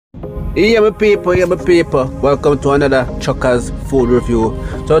Yeah, my people. Welcome to another Chuckers food review.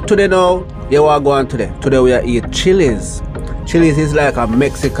 So today now, yeah, what going today? Today we are eat Chili's. Chili's is like a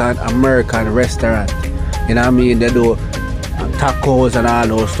Mexican American restaurant. You know what I mean? They do tacos and all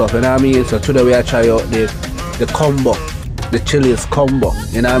those stuff. You know what I mean? So today we are try out the combo, the Chili's combo.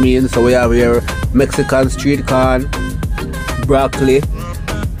 You know what I mean? So we have here Mexican street corn, broccoli,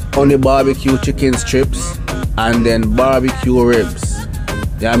 honey barbecue chicken strips, and then barbecue ribs.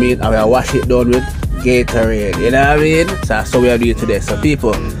 You know what I mean? And we wash it down with Gatorade. You know what I mean? So that's what we are doing today. So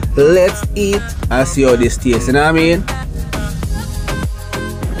people, let's eat and see how this tastes. You know what I mean?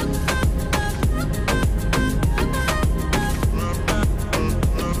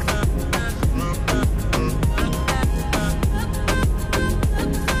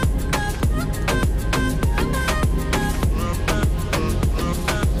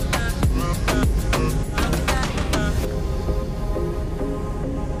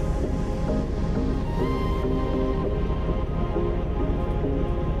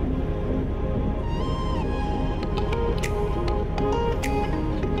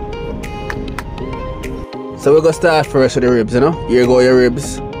 So we're gonna start first with the ribs, you know? Here go your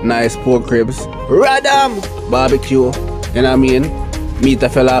ribs, nice pork ribs. Radam! Barbecue, you know what I mean? Meat a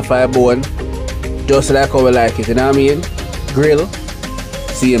fell off a bone, just like how we like it, you know what I mean? Grill,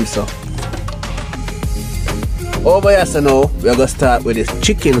 same so. Over here so now, we're gonna start with this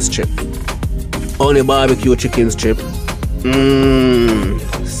chicken strip. Only barbecue chicken strip.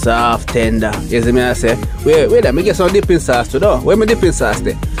 Soft, tender. You see me I say? Wait, let me get some dipping sauce too though. Where my dipping sauce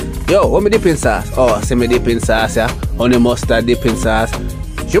there? Yo, what me dipping sauce? Oh, see me dipping sauce, yeah. Honey mustard dipping sauce.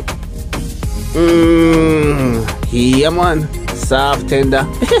 Chup. Yeah, man. Soft, tender.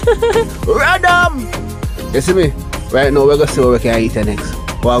 Random. You see me? Right now, we're gonna see what we can eat next.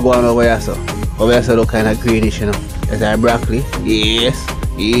 What going over here, so? Over here, so look kind of greenish, you know. Is that broccoli? Yes.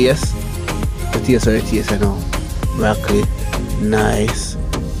 The taste, you know. Broccoli. Nice.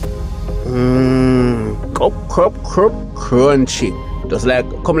 Crunchy. Just like,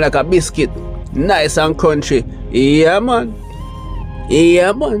 come like a biscuit. Nice and crunchy. Yeah, man.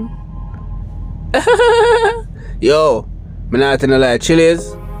 Yo, me not telling you like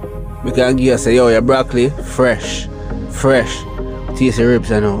Chili's. We can give you say, yo, your broccoli, fresh. Taste your ribs,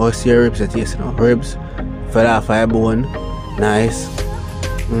 I know. Oh, see your ribs, taste, you know. Ribs, fell off a bone. Nice.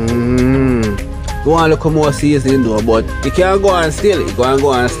 You want to look more seasoning though, but you can't go on still.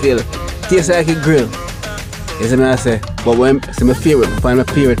 Tastes like a grill. You see me I say? But when see my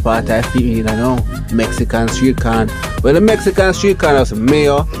favorite part I feel, you know, Mexican street corn. Well, the Mexican street corn has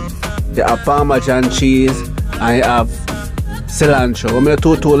mayo, they have Parmesan cheese, and you have cilantro. When I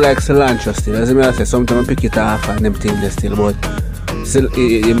too like cilantro still. You see me I say? Sometimes I pick it off and them things still, but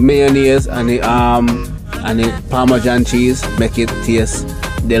the mayonnaise and the Parmesan cheese make it taste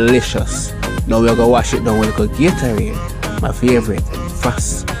delicious. Now we're gonna wash it down with a Gatorade, my favorite,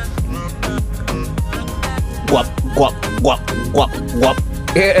 fast. Guap.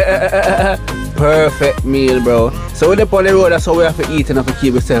 Perfect meal, bro. So we're up on the road, that's how we have to eat and have to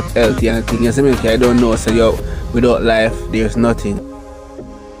keep yourself healthy and things. You see me? I don't know, so yo, without life, there's nothing.